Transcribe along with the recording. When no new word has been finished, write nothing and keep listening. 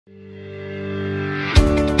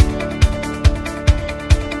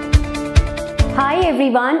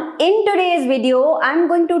everyone, in today's video I'm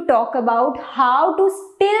going to talk about how to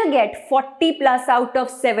still get 40 plus out of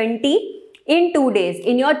 70 in 2 days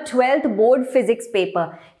in your 12th board physics paper.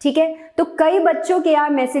 ठीक है, तो कई बच्चों के यार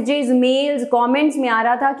messages, mails, comments में आ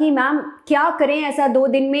रहा था कि मैम क्या करें ऐसा 2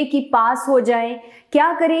 दिन में कि पास हो जाए,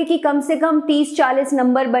 क्या करें कि कम से कम 30-40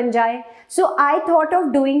 नंबर बन जाए. सो I thought of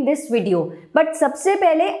doing this video, but सबसे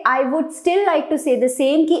पहले I would still like to से द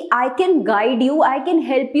सेम कि I can guide you, I can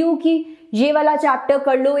help you कि ये वाला चैप्टर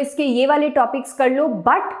कर लो, इसके ये वाले टॉपिक्स कर लो,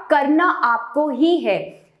 बट करना आपको ही है.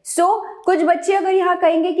 सो कुछ बच्चे अगर यहाँ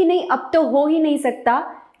कहेंगे कि नहीं अब तो हो ही नहीं सकता,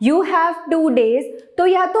 यू हैव 2 days, तो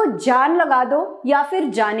या तो जान लगा दो या फिर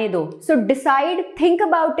जाने दो. So decide, think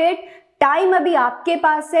about it. Time अभी आपके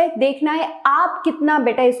पास है, देखना है आप कितना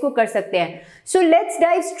बेटर इसको कर सकते हैं. So let's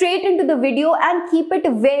dive straight into the video and keep it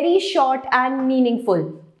very short and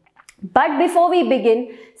meaningful. But before we begin,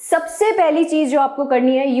 सबसे पहली चीज जो आपको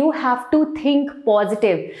करनी है, you have to think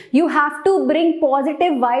positive, you have to bring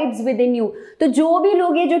positive vibes with in you. तो जो भी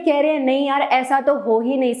लोग ये जो कह रहे हैं नहीं यार ऐसा तो हो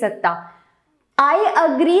ही नहीं सकता, आई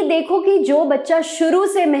अग्री. देखो कि जो बच्चा शुरू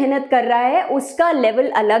से मेहनत कर रहा है उसका लेवल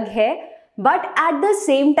अलग है, but at the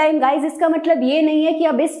same time guys इसका मतलब ये नहीं है कि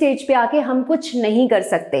अब इस स्टेज पे आके हम कुछ नहीं कर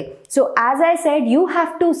सकते. So as I said, you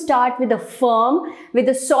have to start with a firm, with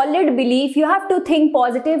a solid belief. You have to think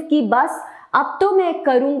positive कि बस अब तो मैं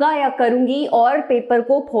करूंगा या करूंगी और पेपर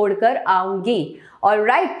को फोड़ कर आऊंगी.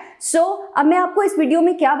 ऑलराइट, सो अब मैं आपको इस वीडियो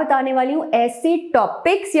में क्या बताने वाली हूँ, ऐसे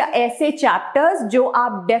टॉपिक्स या ऐसे चैप्टर्स जो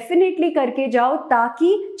आप डेफिनेटली करके जाओ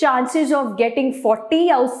ताकि चांसेस ऑफ गेटिंग 40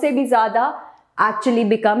 या उससे भी ज्यादा एक्चुअली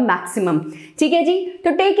बिकम मैक्सिमम. ठीक है जी,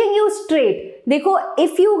 तो टेकिंग यू स्ट्रेट, देखो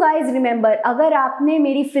इफ यू गाइज रिमेंबर, अगर आपने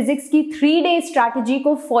मेरी फिजिक्स की 3 डे स्ट्रैटेजी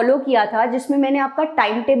को फॉलो किया था जिसमें मैंने आपका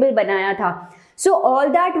टाइम टेबल बनाया था, so all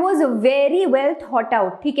that was very well thought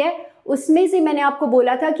out. ठीक है, उसमें से मैंने आपको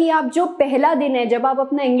बोला था कि आप जो पहला दिन है, जब आप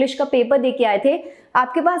अपना इंग्लिश का पेपर दे के आए थे,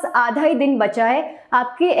 आपके पास आधा ही दिन बचा है,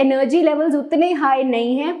 आपके एनर्जी लेवल्स उतने हाई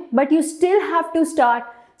नहीं हैं, but you still have to start.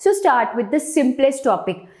 So start with the simplest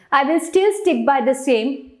topic. I will still stick by the same.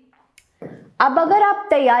 अब अगर आप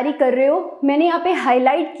तैयारी कर रहे हो, मैंने यहाँ पे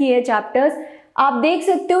हाईलाइट किए हैं चैप्टर्स, आप देख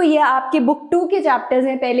सकते हो ये आपके बुक 2 के चैप्टर्स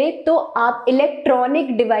हैं. पहले तो आप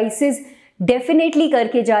इलेक्ट्रॉनिक डिवाइसेस डेफिनेटली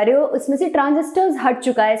करके जा रहे हो, उसमें से ट्रांजिस्टर्स हट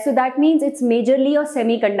चुका है. So that means it's majorly और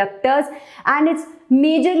semiconductors and it's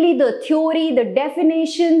majorly the theory, the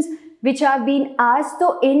definitions which have been asked. तो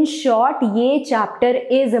in short ये chapter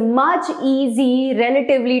is much easy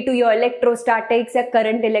relatively to your electrostatics या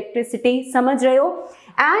current electricity, समझ रहे हो,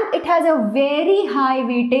 and it has a very high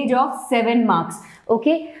weightage of 7 marks.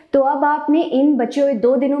 Okay, तो अब आपने इन बचे हुए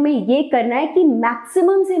 2 दिनों में ये करना है कि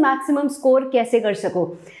मैक्सिमम से मैक्सिमम स्कोर कैसे कर सको.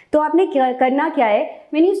 तो आपने करना क्या है,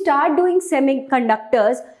 when you start doing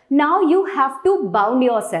semiconductors, now you have to bound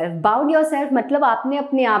yourself. bound yourself मतलब आपने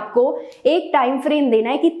अपने आप को एक टाइम फ्रेम देना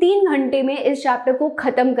है कि 3 घंटे में इस चैप्टर को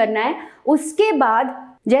खत्म करना है. उसके बाद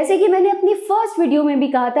जैसे कि मैंने अपनी फर्स्ट वीडियो में भी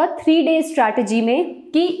कहा था 3 डे स्ट्रैटेजी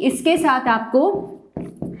में, कि इसके साथ आपको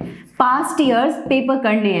पास्ट ईयर्स पेपर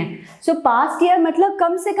करने हैं. सो पास्ट ईयर मतलब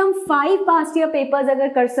कम से कम 5 पास्ट ईयर पेपर्स अगर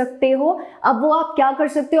कर सकते हो. अब वो आप क्या कर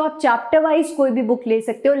सकते हो, आप चैप्टर वाइज कोई भी बुक ले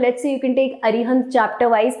सकते हो. Let's say you can take Arihant chapter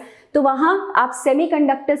wise, तो वहां आप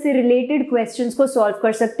सेमीकंडक्टर से रिलेटेड क्वेश्चंस को सॉल्व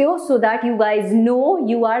कर सकते हो, so that you guys no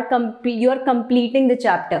you are completing the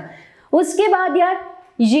chapter. उसके बाद यार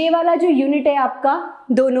ये वाला जो यूनिट है आपका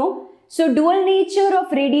दोनों, सो dual nature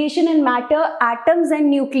of radiation and matter, atoms and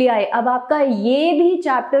nuclei. अब आपका ये भी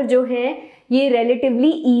चैप्टर जो है ये रिलेटिवली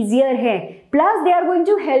ईजियर है, plus they are going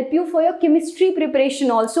to help you for your chemistry preparation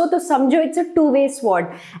also. तो समझो it's a 2-way sword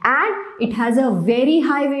and it has a very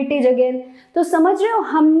high weightage again. तो समझ रहे हो,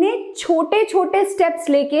 हमने छोटे छोटे स्टेप्स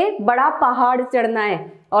लेके बड़ा पहाड़ चढ़ना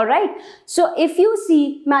है. Alright, so if you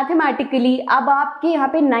see mathematically अब आपके यहाँ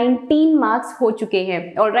पे 19 मार्क्स हो चुके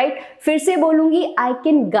हैं. ऑलराइट, फिर से बोलूंगी, आई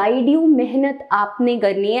कैन गाइड यू, मेहनत आपने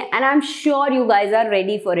करनी है and I am sure you guys are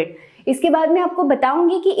ready for it. इसके बाद मैं आपको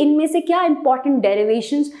बताऊंगी कि इनमें से क्या इंपॉर्टेंट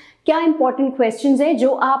डेरिवेशंस, क्या इंपॉर्टेंट क्वेश्चंस हैं जो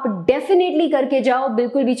आप डेफिनेटली करके जाओ,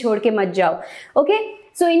 बिल्कुल भी छोड़ के मत जाओ. ओके,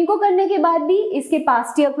 सो इनको करने के बाद भी इसके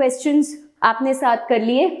पास्ट ईयर क्वेश्चंस आपने साथ कर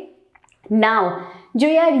लिए. नाउ जो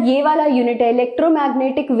यार ये वाला यूनिट है,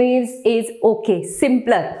 electromagnetic waves is okay,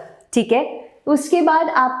 simpler. ठीक है, उसके बाद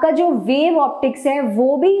आपका जो वेव ऑप्टिक्स है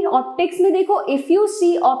वो भी, ऑप्टिक्स में देखो इफ यू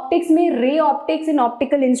सी ऑप्टिक्स में ray optics in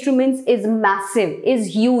optical instruments is massive,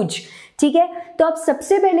 is huge. ठीक है, तो आप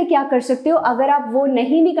सबसे पहले क्या कर सकते हो, अगर आप वो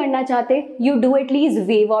नहीं भी करना चाहते, you do at least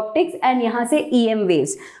wave optics and यहाँ से EM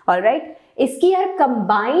वेव्स. ऑलराइट, इसकी यार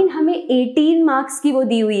कंबाइन हमें 18 मार्क्स की वो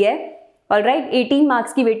दी हुई है. ऑलराइट, 18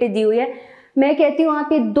 मार्क्स की वेटेज दी हुई है. मैं कहती हूँ आप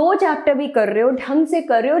ये 2 चैप्टर भी कर रहे हो, ढंग से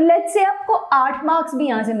कर रहे हो, लेट्स से आपको 8 मार्क्स भी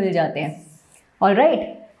यहाँ से मिल जाते हैं।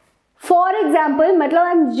 ऑलराइट, फॉर एग्जाम्पल, मतलब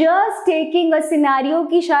I am just taking a scenario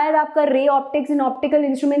कि शायद आपका ray optics and optical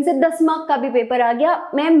instrument से 10 मार्क का भी पेपर आ गया,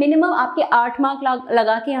 मैं मिनिमम आपके 8 मार्क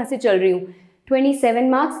लगा के यहाँ से चल रही हूँ, 27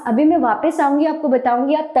 मार्क्स। अभी मैं वापस आऊंगी, आपको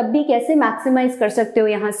बताऊंगी आप तब भी कैसे मैक्सिमाइज कर सकते हो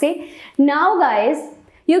यहाँ से। Now guys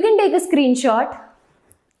you can take a screenshot.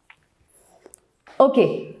 Okay,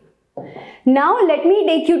 now let me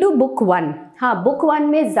take you to book 1। हाँ, बुक 1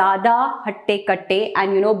 में ज्यादा हट्टे कट्टे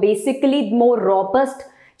and you know basically more robust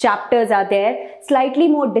chapters आते हैं, स्लाइटली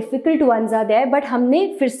मोर डिफिकल्ट वंस आते हैं, बट हमने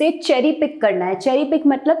फिर से चेरी पिक करना है। चेरी पिक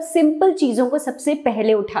मतलब सिंपल चीजों को सबसे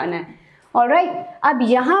पहले उठाना है। ऑलराइट, अब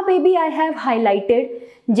यहाँ पे भी आई हैव हाईलाइटेड,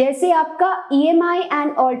 जैसे आपका EMI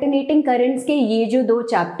एंड ऑल्टरनेटिंग करंट्स के ये जो 2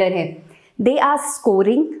 चैप्टर हैं, they are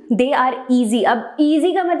scoring, they are easy. अब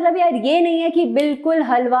ईजी का मतलब यार ये नहीं है कि बिल्कुल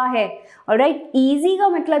हलवा है। ऑलराइट, ईजी का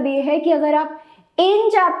मतलब ये है कि अगर आप इन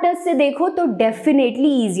चैप्टर्स से देखो तो डेफिनेटली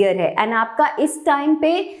ईजियर है। एंड आपका इस टाइम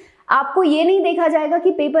पे आपको ये नहीं देखा जाएगा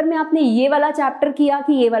कि पेपर में आपने ये वाला चैप्टर किया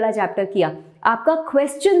कि ये वाला चैप्टर किया, आपका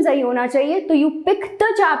क्वेश्चन सही होना चाहिए। तो you pick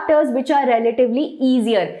the chapters which are relatively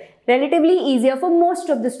easier for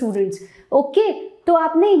most of the students. Okay, तो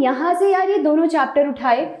आपने यहाँ से यार ये दोनों चैप्टर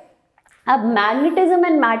उठाए। अब magnetism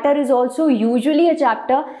and matter is also usually a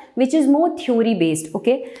chapter which is more theory based.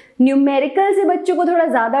 Okay, numerical से बच्चों को थोड़ा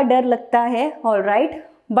ज्यादा डर लगता है, alright,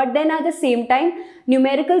 but then at the same time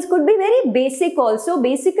numericals could be very basic also,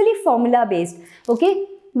 basically formula based. Okay,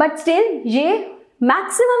 but still ये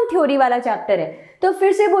maximum theory वाला चैप्टर है। तो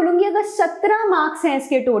फिर से बोलूंगी, अगर 17 मार्क्स हैं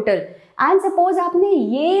इसके टोटल, एंड सपोज आपने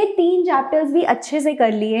ये 3 चैप्टर्स भी अच्छे से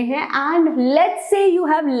कर लिए हैं, and let's say you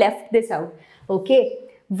have left this out. Okay,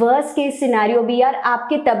 worst case scenario भी यार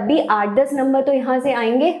आपके तब भी 8-10 नंबर तो यहाँ से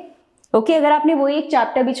आएंगे। ओके, अगर आपने वो एक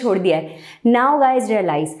चैप्टर भी छोड़ दिया है। नाउ गाइज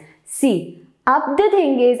रियलाइज, सी अब द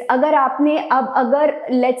थिंग इज, अगर आपने अगर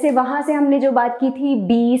लेट्स से वहां से हमने जो बात की थी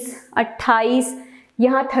 20, 28,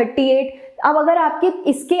 यहाँ 38, अब अगर आपके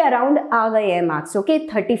इसके अराउंड आ गए हैं मार्क्स, ओके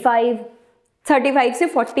 35 से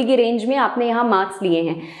 40 की रेंज में आपने यहाँ मार्क्स लिए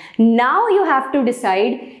हैं। Now you have to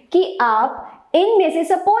decide कि आप इनमें से,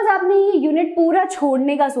 सपोज आपने ये यूनिट पूरा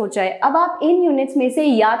छोड़ने का सोचा है, अब आप इन यूनिट्स में से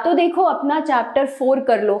या तो देखो अपना चैप्टर 4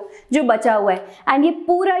 कर लो जो बचा हुआ है, एंड ये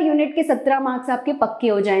पूरा यूनिट के 17 मार्क्स आपके पक्के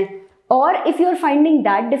हो जाएं, और if you are finding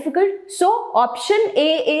that difficult, so option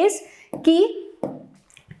A is कि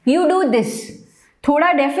यू डू दिस।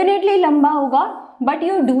 थोड़ा डेफिनेटली लंबा होगा, बट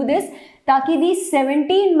यू डू दिस ताकि दी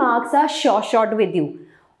 17 marks are short with you.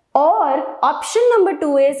 और ऑप्शन नंबर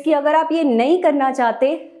 2 इज कि अगर आप ये नहीं करना चाहते,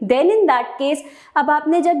 देन इन दैट केस, अब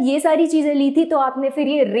आपने जब ये सारी चीजें ली थी तो आपने फिर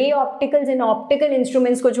ये रे ऑप्टिकल्स एंड ऑप्टिकल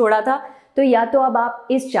इंस्ट्रूमेंट्स को छोड़ा था, तो या तो अब आप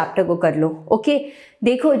इस चैप्टर को कर लो। ओके,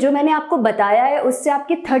 देखो जो मैंने आपको बताया है उससे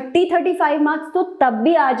आपके 30-35 मार्क्स तो तब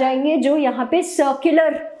भी आ जाएंगे जो यहाँ पे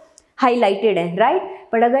सर्कुलर हाईलाइटेड है, राइट।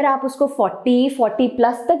 बट अगर आप उसको 40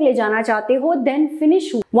 प्लस तक ले जाना चाहते हो, देन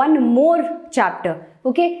फिनिश 1 मोर चैप्टर।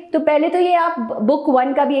 ओके, तो पहले तो ये आप बुक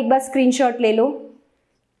 1 का भी एक बार स्क्रीनशॉट ले लो।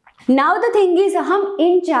 नाउ द थिंग इज, हम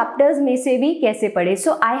इन चैप्टर्स में से भी कैसे पढ़े।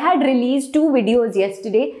 सो I had release 2 videos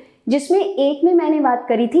yesterday, जिसमें एक में मैंने बात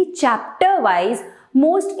करी थी chapter wise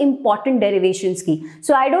most important derivations की।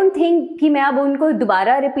 सो आई डोंट थिंक कि मैं अब उनको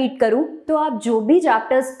दोबारा रिपीट करूं, तो आप जो भी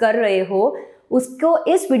चैप्टर्स कर रहे हो उसको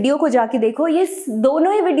इस वीडियो को जाके देखो। ये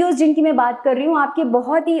दोनों ही वीडियोस जिनकी मैं बात कर रही हूँ आपके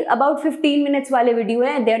बहुत ही अबाउट 15 मिनट्स वाले वीडियो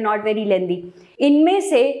हैं, they are not very lengthy. इनमें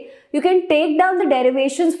से you can take down the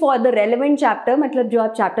derivations for the relevant chapter, मतलब जो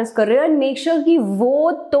आप चैप्टर्स कर रहे हो, एंड मेक श्योर कि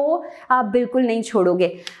वो तो आप बिल्कुल नहीं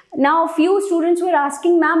छोड़ोगे। Now few students were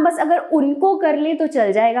asking ma'am बस अगर उनको कर ले तो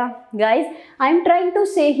चल जाएगा। Guys I am trying to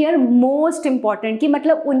से हियर मोस्ट इंपॉर्टेंट कि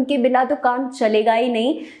मतलब उनके बिना तो काम चलेगा ही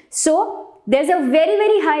नहीं। सो there's a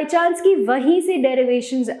very high chance कि वहीं से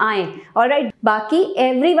derivations आए। Alright, बाकी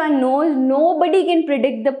everyone knows nobody can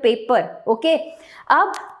predict the paper. Okay,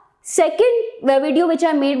 अब second video which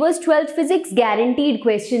I made was 12th physics guaranteed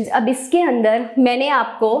questions। अब इसके अंदर मैंने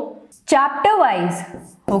आपको chapter wise,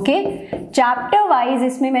 okay, chapter wise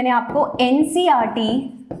इसमें मैंने आपको NCERT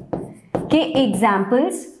के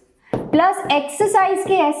examples प्लस exercise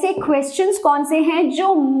के ऐसे questions कौन से हैं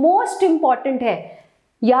जो most important है,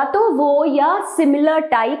 या तो वो या सिमिलर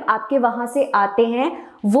टाइप आपके वहां से आते हैं,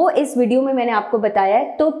 वो इस वीडियो में मैंने आपको बताया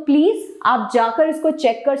है। तो प्लीज आप जाकर इसको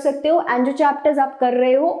चेक कर सकते हो, एंड जो चैप्टर्स आप कर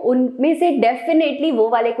रहे हो उनमें से डेफिनेटली वो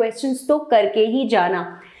वाले क्वेश्चंस तो करके ही जाना।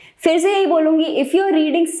 फिर से यही बोलूंगी, if you are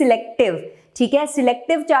reading selective ठीक है,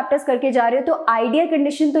 सिलेक्टिव चैप्टर्स करके जा रहे हो तो आइडियल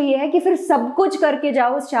कंडीशन तो ये है कि फिर सब कुछ करके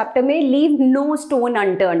जाओ उस चैप्टर में, लीव नो स्टोन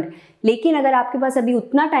अनटर्न्ड। लेकिन अगर आपके पास अभी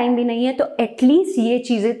उतना टाइम भी नहीं है तो एटलीस्ट ये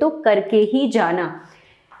चीजें तो करके ही जाना।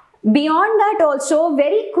 Beyond that also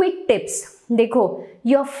very quick tips, देखो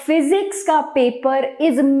योर फिजिक्स का paper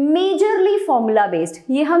is majorly formula based,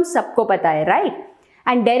 ये हम सबको पता है, right?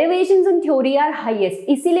 And derivations in theory are highest,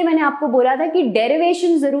 इसीलिए मैंने आपको बोला था कि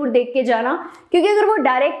डेरिवेशन जरूर देख के जाना, क्योंकि अगर वो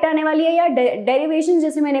डायरेक्ट आने वाली है या डेरिवेशन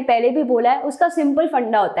जैसे मैंने पहले भी बोला है उसका सिंपल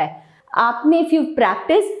फंडा होता है, आपने इफ यू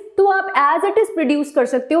प्रैक्टिस तो आप एज इट इज प्रोड्यूस कर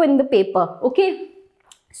सकते हो in the paper. Okay,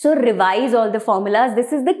 so revise all the formulas,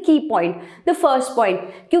 this is the key point, the first point.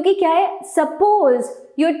 क्योंकि क्या है, suppose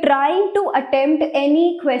you are trying to attempt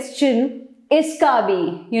any question इसका भी,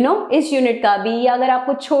 यू नो, इस unit का भी, या अगर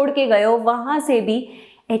आपको छोड़ के गए हो वहां से भी,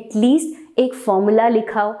 एटलीस्ट एक फॉर्मूला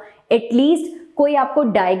लिखाओ, एटलीस्ट कोई आपको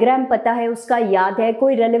डायग्राम पता है उसका याद है,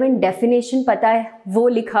 कोई रेलेवेंट डेफिनेशन पता है वो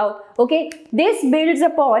लिखाओ। Okay, this builds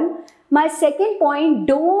upon my second point,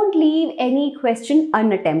 don't leave any question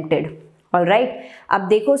unattempted. Alright, अब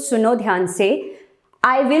देखो सुनो ध्यान से,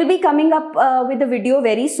 I will be coming up with a video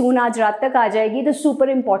very soon, आज रात तक आ जाएगी, द सुपर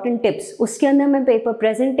इंपॉर्टेंट टिप्स, उसके अंदर मैं पेपर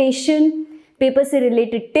प्रेजेंटेशन, पेपर से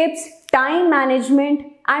related tips, time management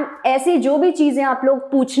and ऐसे जो भी चीजें आप लोग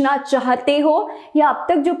पूछना चाहते हो या अब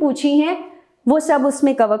तक जो पूछी हैं वो सब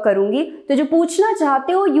उसमें कवर करूंगी। तो जो पूछना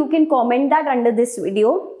चाहते हो you can comment that under this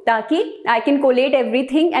video, ताकि I can collate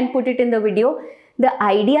everything and put it in the video. The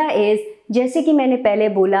idea is, जैसे कि मैंने पहले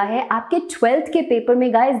बोला है, आपके 12th के पेपर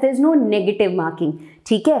में guys there is no negative marking,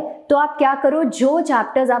 ठीक है? तो आप क्या करो, जो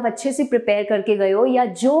चैप्टर्स आप अच्छे से प्रिपेयर करके गए हो या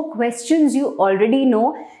जो क्वेश्चंस यू ऑलरेडी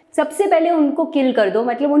नो, सबसे पहले उनको किल कर दो,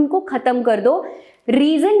 मतलब उनको खत्म कर दो।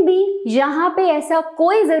 रीजन भी, यहाँ पे ऐसा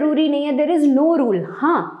कोई जरूरी नहीं है, देयर इज नो रूल।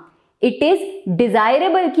 हाँ, इट इज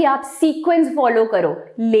डिजायरेबल कि आप सीक्वेंस फॉलो करो,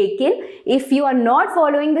 लेकिन if you are not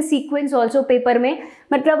following the sequence also paper में,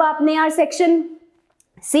 मतलब आपने यार सेक्शन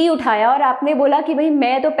सी उठाया और आपने बोला कि भाई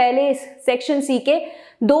मैं तो पहले सेक्शन सी के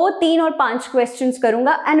 2, 3 और 5 क्वेश्चंस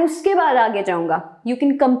करूंगा एंड उसके बाद आगे जाऊंगा, you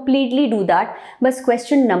can completely do that, बस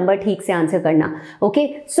क्वेश्चन नंबर ठीक से आंसर करना। ओके,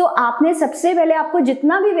 सो आपने सबसे पहले, आपको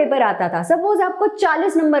जितना भी पेपर आता था, सपोज आपको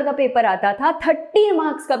 40 नंबर का पेपर आता था, 30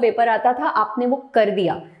 मार्क्स का पेपर आता था, आपने वो कर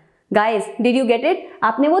दिया। Guys, did you get it?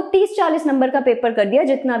 आपने वो 30-40 नंबर का पेपर कर दिया,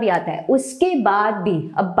 जितना भी आता है। उसके बाद भी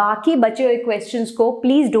अब बाकी बचे हुए क्वेश्चंस को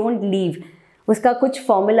प्लीज डोंट लीव, उसका कुछ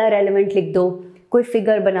फॉर्मूला रेलेवेंट लिख दो, कोई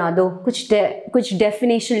फिगर बना दो, कुछ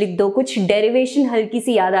डेफिनेशन लिख दो, कुछ डेरिवेशन हल्की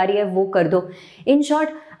सी याद आ रही है वो कर दो। इन शॉर्ट,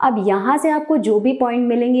 अब यहाँ से आपको जो भी पॉइंट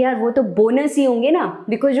मिलेंगे यार वो तो बोनस ही होंगे ना,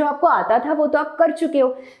 बिकॉज जो आपको आता था वो तो आप कर चुके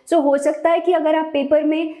हो। सो हो सकता है कि अगर आप पेपर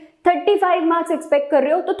में 35 मार्क्स एक्सपेक्ट कर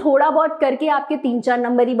रहे हो तो थोड़ा बहुत करके आपके 3-4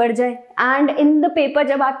 नंबर ही बढ़ जाए, एंड इन द पेपर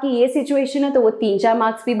जब आपकी ये सिचुएशन है तो वो 3-4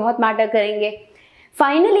 मार्क्स भी बहुत मैटर करेंगे।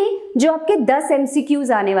 फाइनली, जो आपके 10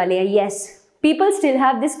 MCQs आने वाले हैं, yes, people still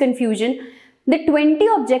have this confusion, the 20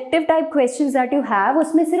 objective type questions that you have,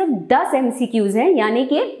 उसमें सिर्फ 10 MCQs हैं, यानी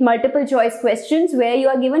कि multiple choice questions where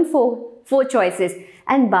you are given four choices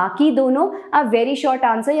and बाकी दोनों are very short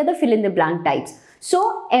answer या the fill in the blank types. So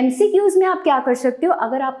MCQs में आप क्या कर सकते हो,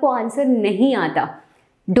 अगर आपको आंसर नहीं आता,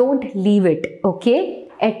 don't leave it, okay?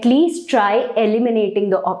 At least try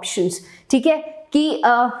eliminating the options, ठीक है? कि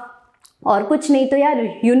और कुछ नहीं तो यार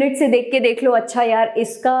यूनिट से देख के देख लो, अच्छा यार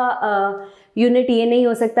इसका यूनिट ये नहीं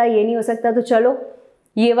हो सकता, ये नहीं हो सकता, तो चलो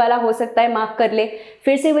ये वाला हो सकता है, मार्क कर ले।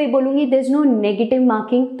 फिर से वही बोलूंगी, there is no negative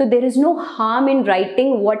marking, तो there is no harm in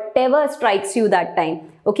writing whatever strikes you that time,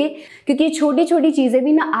 okay? क्योंकि छोटी छोटी चीजें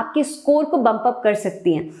भी ना आपके स्कोर को बम्प अप कर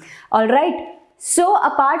सकती हैं। Alright, so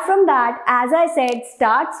apart from that, as I said,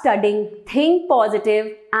 start studying, think positive,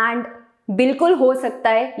 and बिल्कुल हो सकता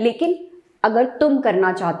है, लेकिन अगर तुम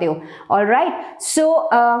करना चाहते हो। Alright, so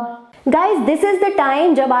guys, this is the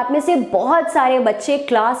time जब आप में से बहुत सारे बच्चे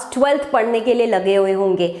क्लास 12th पढ़ने के लिए लगे हुए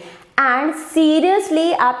होंगे, एंड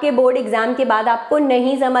सीरियसली आपके बोर्ड एग्जाम के बाद आपको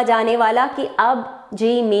नहीं समझ आने वाला कि अब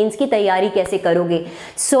जेईई मेंस की तैयारी कैसे करोगे।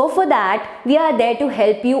 So for that we are there to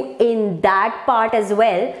help you in that part as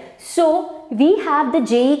well. So we have the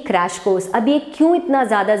JEE crash course. अब ये क्यों इतना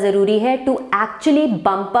ज़्यादा ज़रूरी है? To actually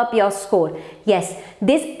bump up your score. Yes,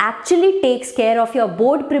 this actually takes care of your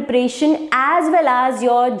board preparation as well as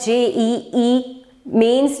your JEE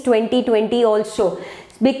Mains 2020 also,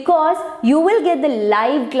 because you will get the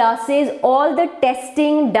live classes, all the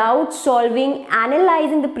testing, doubt solving,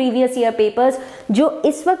 analyzing the previous year papers, जो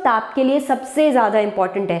इस वक्त आपके लिए सबसे ज़्यादा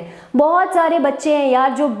important है। बहुत सारे बच्चे हैं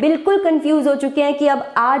यार जो बिल्कुल कंफ्यूज हो चुके हैं कि अब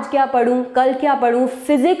आज क्या पढ़ूं, कल क्या पढ़ूं,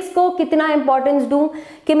 फिजिक्स को कितना इंपॉर्टेंस दूं,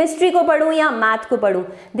 केमिस्ट्री को पढ़ूं या मैथ को पढ़ूं।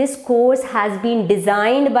 This course has been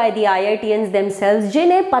designed by the IITians themselves,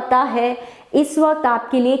 जिन्हें पता है इस वक्त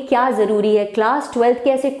आपके लिए क्या ज़रूरी है, क्लास 12th के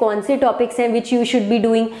ऐसे कौन से टॉपिक्स हैं which you should be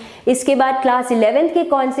doing, इसके बाद क्लास 11th के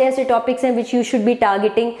कौन से ऐसे टॉपिक्स हैं which you should be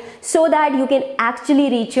targeting, so that you can actually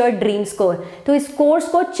reach your dream score. तो इस कोर्स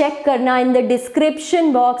को चेक करना इन द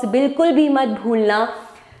डिस्क्रिप्शन बॉक्स, बिल्कुल भी मत भूलना।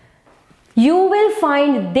 You will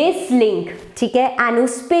find this link, ठीक है, एंड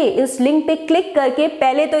उस लिंक पे क्लिक करके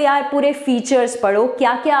पहले तो यार पूरे फीचर्स पढ़ो,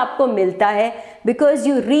 क्या क्या आपको मिलता है, because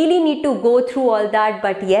you really need to go through all that,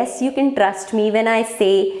 but yes you can trust me when I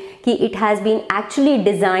से कि it has been actually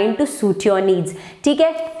designed to suit your needs, ठीक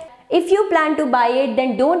है। If you plan to buy it,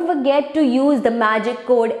 then don't forget to use the magic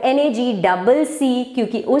code NEHGCC,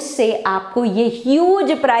 क्योंकि उससे आपको ये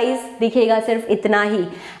huge price दिखेगा, सिर्फ इतना ही।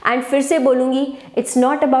 एंड फिर से बोलूँगी, it's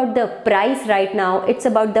not about the price right now, it's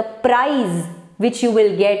about the prize which you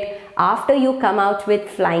will get after you come out with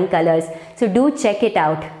flying colors. So do check it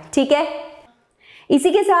out, ठीक है।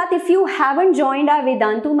 इसी के साथ if you haven't joined our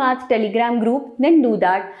Vedantu Math Telegram group, then do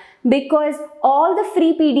that, because all the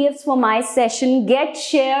free PDFs for my session get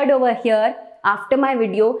shared over here after my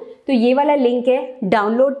video. तो ये वाला link है,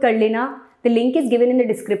 download कर लेना, the link is given in the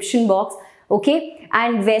description box, okay?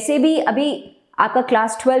 and वैसे भी अभी आपका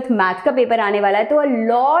क्लास 12th मैथ का पेपर आने वाला है, तो a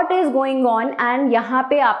lot is going on, and यहाँ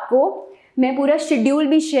पे आपको मैं पूरा शेड्यूल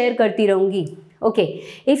भी शेयर करती रहूँगी, okay?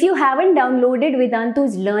 if you haven't downloaded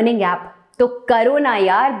Vedantu's learning app, तो करो ना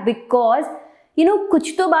यार, बिकॉज यू नो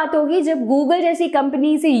कुछ तो बात होगी जब गूगल जैसी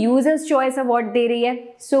कंपनी से यूजर्स चॉइस अवार्ड दे रही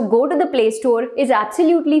है। सो go to the play store, is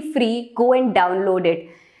absolutely free, go and download it.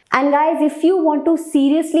 And guys, if you want to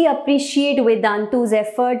seriously appreciate वेदांतु's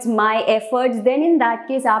efforts, my efforts, then in that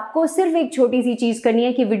case आपको सिर्फ एक छोटी सी चीज करनी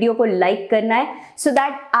है कि वीडियो को लाइक करना है, so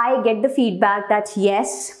that I get the feedback that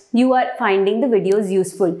yes you are finding the videos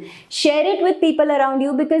useful. Share it with people around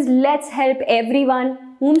you, because let's help everyone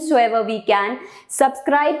whomsoever we can.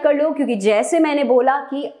 Subscribe कर लो, क्योंकि जैसे मैंने बोला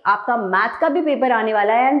कि आपका मैथ का भी पेपर आने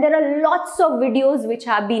वाला है, and there are lots of videos which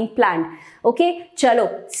have been planned. Okay, चलो,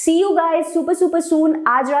 see you guys super soon.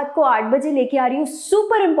 आज रात को 8 बजे लेके आ रही हूँ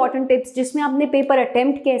super important tips, जिसमें आपने पेपर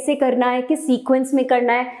अटेम्प्ट कैसे करना है, किस सीक्वेंस में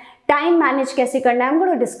करना है, टाइम मैनेज कैसे करना है, I'm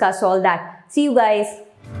going to discuss all that. See you guys.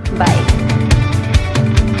 Bye.